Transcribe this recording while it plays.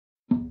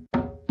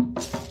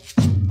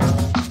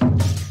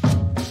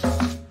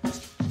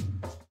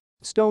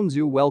Stone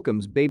Zoo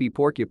welcomes baby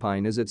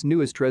porcupine as its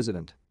newest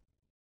resident.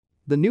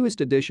 The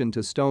newest addition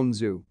to Stone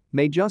Zoo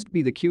may just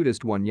be the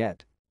cutest one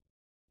yet.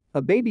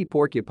 A baby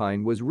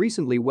porcupine was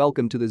recently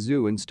welcomed to the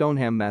zoo in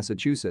Stoneham,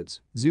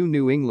 Massachusetts, Zoo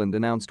New England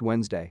announced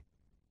Wednesday.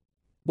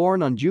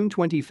 Born on June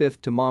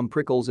 25 to mom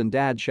Prickles and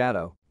dad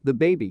Shadow, the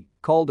baby,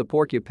 called a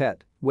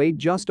porcupette, weighed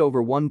just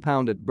over 1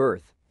 pound at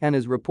birth and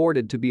is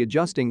reported to be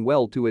adjusting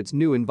well to its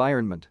new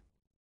environment.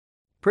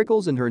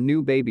 Prickles and her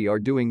new baby are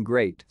doing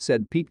great,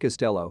 said Pete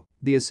Costello,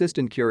 the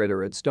assistant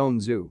curator at Stone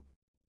Zoo.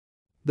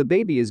 The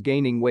baby is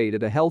gaining weight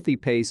at a healthy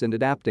pace and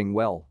adapting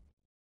well.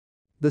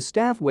 The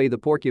staff weigh the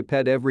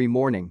porcupette every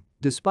morning,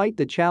 despite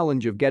the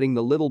challenge of getting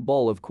the little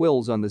ball of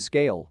quills on the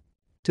scale.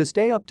 To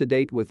stay up to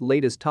date with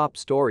latest top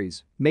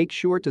stories, make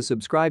sure to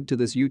subscribe to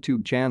this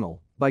YouTube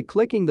channel by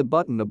clicking the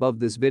button above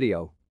this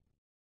video.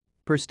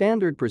 Per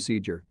standard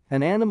procedure,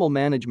 an animal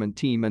management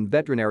team and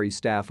veterinary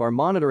staff are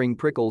monitoring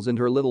Prickles and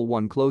her little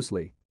one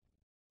closely.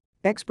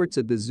 Experts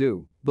at the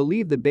zoo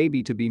believe the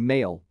baby to be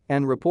male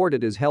and report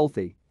it as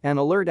healthy and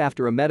alert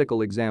after a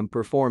medical exam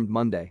performed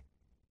Monday.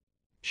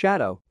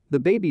 Shadow, the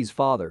baby's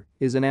father,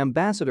 is an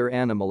ambassador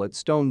animal at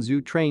Stone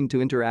Zoo trained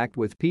to interact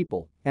with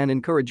people and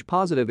encourage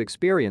positive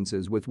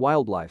experiences with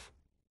wildlife.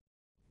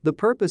 The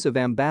purpose of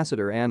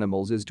ambassador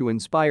animals is to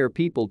inspire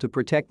people to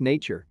protect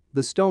nature,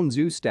 the Stone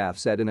Zoo staff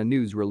said in a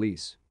news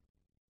release.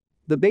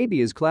 The baby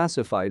is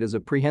classified as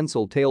a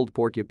prehensile-tailed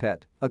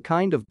porcupette, a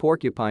kind of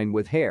porcupine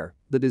with hair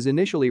that is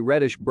initially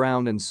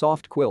reddish-brown and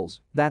soft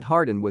quills that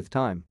harden with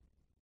time.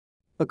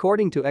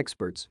 According to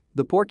experts,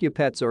 the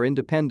porcupettes are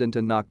independent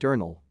and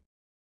nocturnal.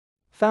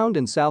 Found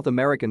in South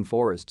American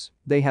forests,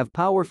 they have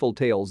powerful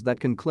tails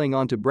that can cling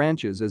onto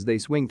branches as they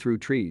swing through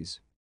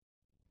trees.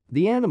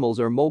 The animals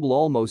are mobile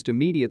almost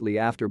immediately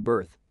after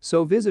birth,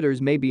 so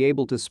visitors may be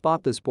able to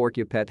spot this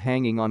porcupette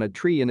hanging on a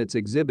tree in its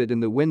exhibit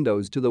in the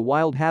windows to the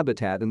wild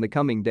habitat in the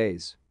coming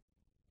days.